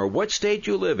situation or what state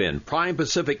you live in, Prime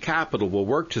Pacific Capital will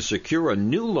work to secure a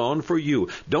new loan for you.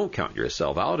 Don't count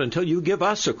yourself out until you give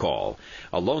us a call.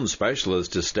 A loan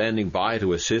specialist is standing by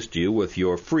to assist you with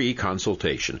your free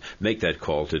consultation. Make that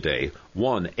call today.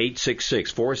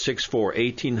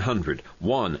 1-866-464-1800.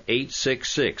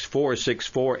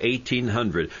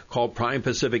 1-866-464-1800. Call Prime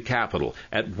Pacific Capital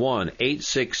at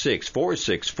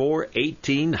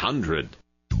 1-866-464-1800.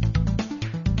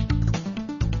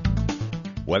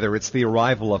 Whether it's the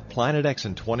arrival of Planet X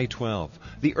in 2012,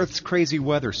 the Earth's crazy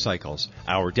weather cycles,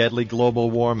 our deadly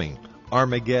global warming,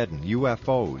 Armageddon,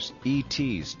 UFOs,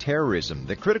 ETs, terrorism,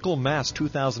 the critical mass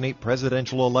 2008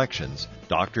 presidential elections,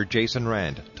 Dr. Jason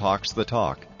Rand talks the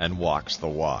talk and walks the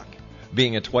walk.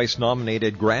 Being a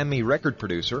twice-nominated Grammy record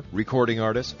producer, recording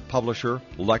artist, publisher,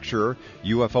 lecturer,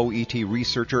 UFO ET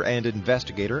researcher and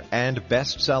investigator, and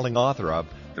best-selling author of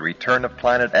The Return of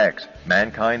Planet X,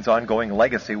 Mankind's Ongoing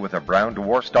Legacy with a Brown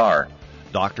Dwarf Star,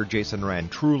 Dr. Jason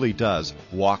Rand truly does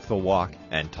walk the walk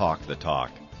and talk the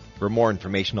talk. For more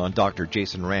information on Dr.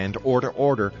 Jason Rand or to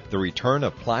order The Return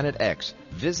of Planet X,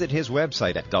 visit his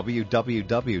website at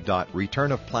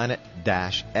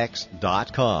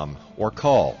www.returnofplanet-x.com or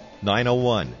call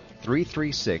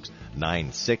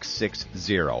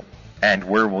 901-336-9660. And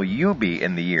where will you be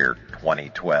in the year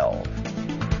 2012?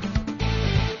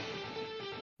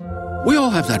 We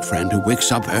all have that friend who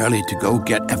wakes up early to go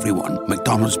get everyone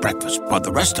McDonald's breakfast, while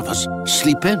the rest of us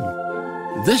sleep in.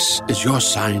 This is your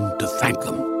sign to thank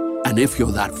them. And if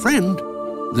you're that friend,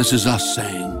 this is us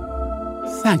saying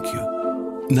thank you.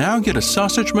 Now get a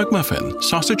sausage McMuffin,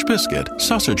 sausage biscuit,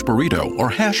 sausage burrito, or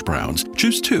hash browns.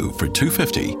 Choose 2 for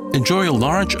 $2.50. Enjoy a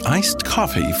large iced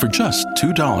coffee for just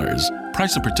 $2.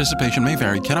 Price and participation may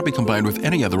vary. Cannot be combined with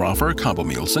any other offer or combo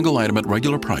meal. Single item at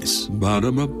regular price.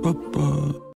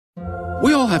 Ba-da-ba-ba-ba.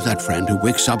 We all have that friend who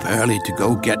wakes up early to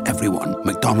go get everyone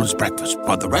McDonald's breakfast,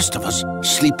 while the rest of us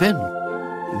sleep in.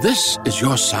 This is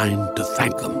your sign to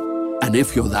thank them. And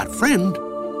if you're that friend,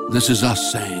 this is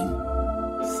us saying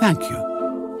thank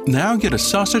you. Now get a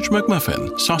sausage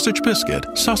McMuffin, sausage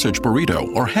biscuit, sausage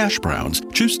burrito, or hash browns.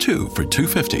 Choose 2 for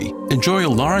 $2.50. Enjoy a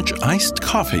large iced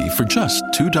coffee for just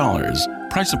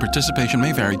 $2. Price and participation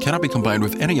may vary. Cannot be combined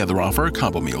with any other offer or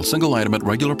combo meal. Single item at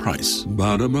regular price.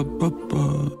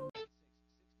 Ba-da-ba-ba-ba.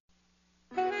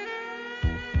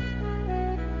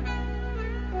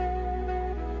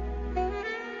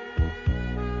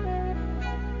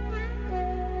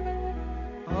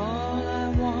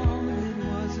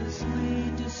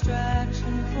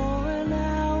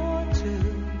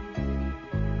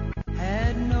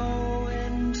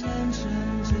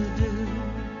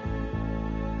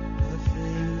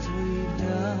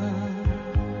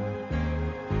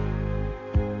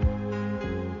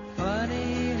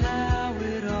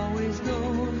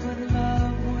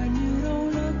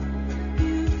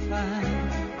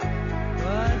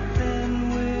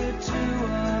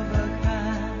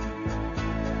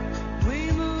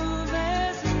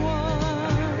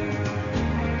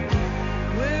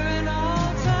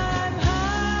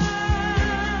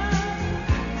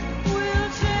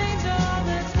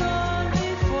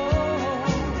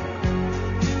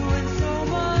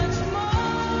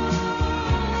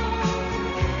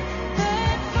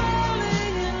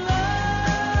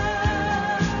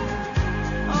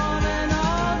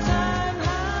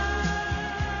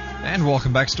 And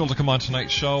welcome back. Still to come on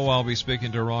tonight's show, I'll be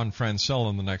speaking to Ron Francel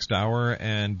in the next hour,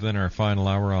 and then our final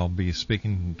hour I'll be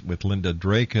speaking with Linda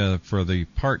Drake for the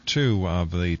part 2 of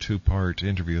the 2-part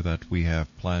interview that we have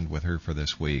planned with her for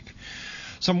this week.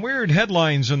 Some weird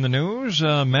headlines in the news.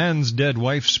 Man's dead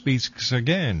wife speaks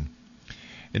again.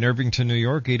 In Irvington, New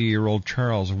York, 80-year-old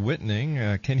Charles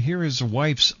Whitning can hear his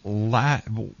wife's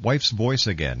voice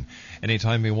again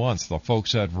anytime he wants. The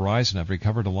folks at Verizon have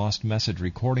recovered a lost message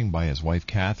recording by his wife,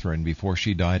 Catherine, before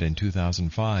she died in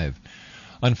 2005.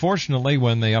 Unfortunately,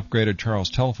 when they upgraded Charles'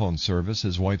 telephone service,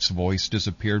 his wife's voice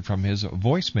disappeared from his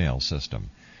voicemail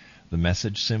system. The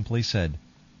message simply said,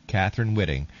 Catherine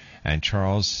Whitting, and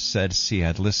Charles said he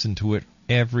had listened to it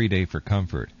every day for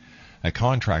comfort. A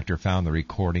contractor found the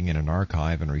recording in an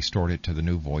archive and restored it to the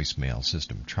new voicemail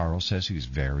system. Charles says he's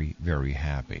very, very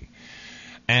happy.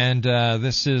 And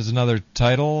this is another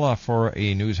title for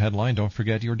a news headline. Don't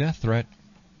forget your death threat.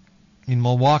 In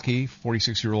Milwaukee,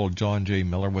 46-year-old John J.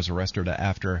 Miller was arrested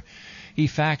after he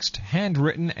faxed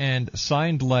handwritten and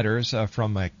signed letters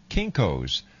from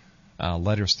Kinko's,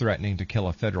 letters threatening to kill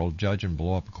a federal judge and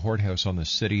blow up a courthouse on the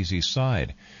city's east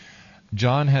side.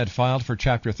 John had filed for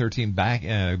Chapter 13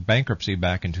 bankruptcy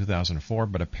back in 2004,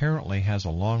 but apparently has a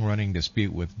long-running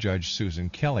dispute with Judge Susan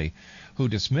Kelly, who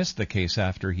dismissed the case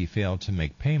after he failed to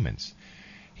make payments.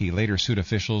 He later sued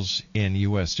officials in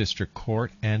U.S. District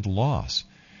Court and lost.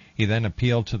 He then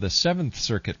appealed to the 7th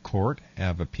Circuit Court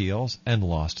of Appeals and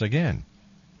lost again.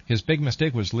 His big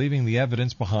mistake was leaving the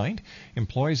evidence behind.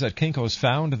 Employees at Kinko's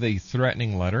found the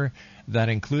threatening letter that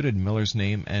included Miller's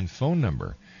name and phone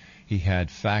number. He had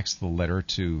faxed the letter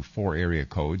to 4 area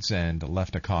codes and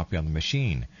left a copy on the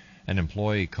machine. An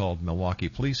employee called Milwaukee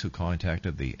Police, who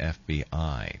contacted the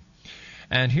FBI.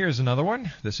 And here's another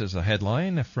one. This is a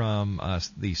headline from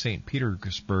the St.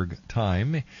 Petersburg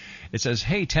Time. It says,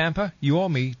 Hey, Tampa, you owe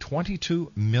me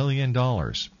 $22 million.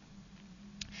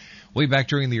 Way back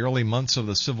during the early months of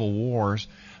the Civil Wars,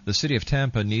 the city of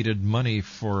Tampa needed money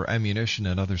for ammunition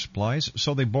and other supplies,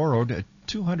 so they borrowed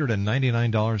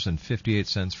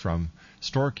 $299.58 from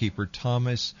storekeeper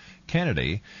Thomas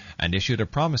Kennedy and issued a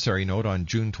promissory note on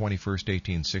June 21,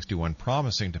 1861,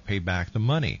 promising to pay back the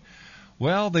money.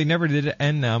 Well, they never did,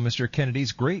 and now Mr.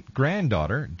 Kennedy's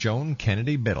great-granddaughter, Joan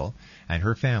Kennedy Biddle, and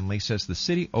her family says the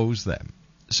city owes them.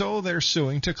 So they're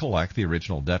suing to collect the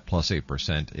original debt plus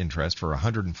 8% interest for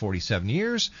 147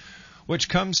 years, which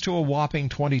comes to a whopping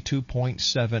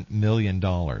 $22.7 million.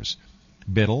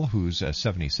 Biddle, who's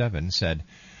 77, said,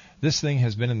 This thing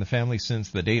has been in the family since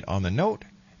the date on the note,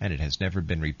 and it has never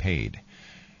been repaid.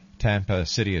 Tampa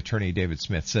City Attorney David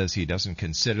Smith says he doesn't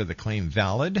consider the claim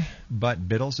valid, but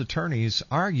Biddle's attorneys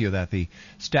argue that the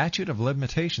statute of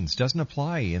limitations doesn't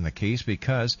apply in the case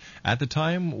because at the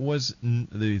time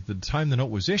the time the note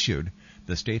was issued,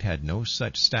 the state had no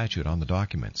such statute on the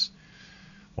documents.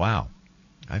 Wow.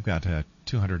 I've got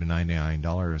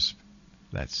 $299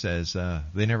 that says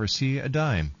they never see a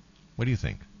dime. What do you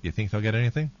think? You think they'll get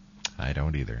anything? I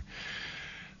don't either.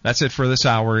 That's it for this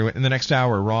hour. In the next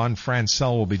hour, Ron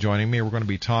Francel will be joining me. We're going to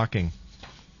be talking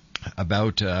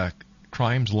about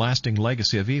crime's lasting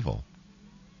legacy of evil.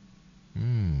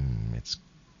 It's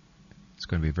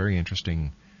going to be a very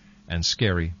interesting and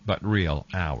scary but real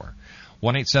hour.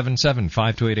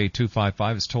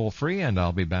 1-877-528-8255 is toll-free, and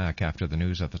I'll be back after the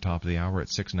news at the top of the hour at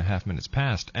 6.5 minutes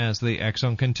past as the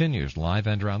X-Zone continues live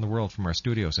and around the world from our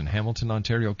studios in Hamilton,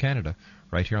 Ontario, Canada,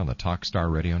 right here on the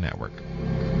Talkstar Radio Network.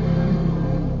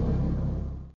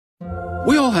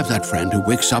 We all have that friend who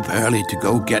wakes up early to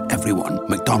go get everyone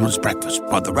McDonald's breakfast,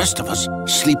 while the rest of us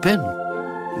sleep in.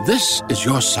 This is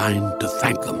your sign to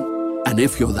thank them. And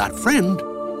if you're that friend,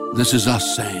 this is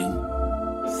us saying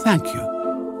thank you.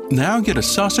 Now get a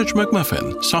Sausage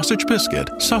McMuffin, sausage biscuit,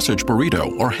 sausage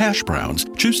burrito, or hash browns.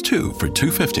 Choose 2 for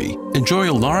 $2.50. Enjoy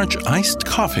a large iced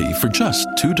coffee for just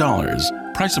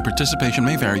 $2. Price and participation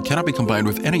may vary. Cannot be combined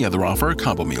with any other offer or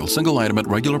combo meal. Single item at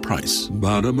regular price.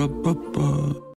 Ba-da-ba-ba-ba.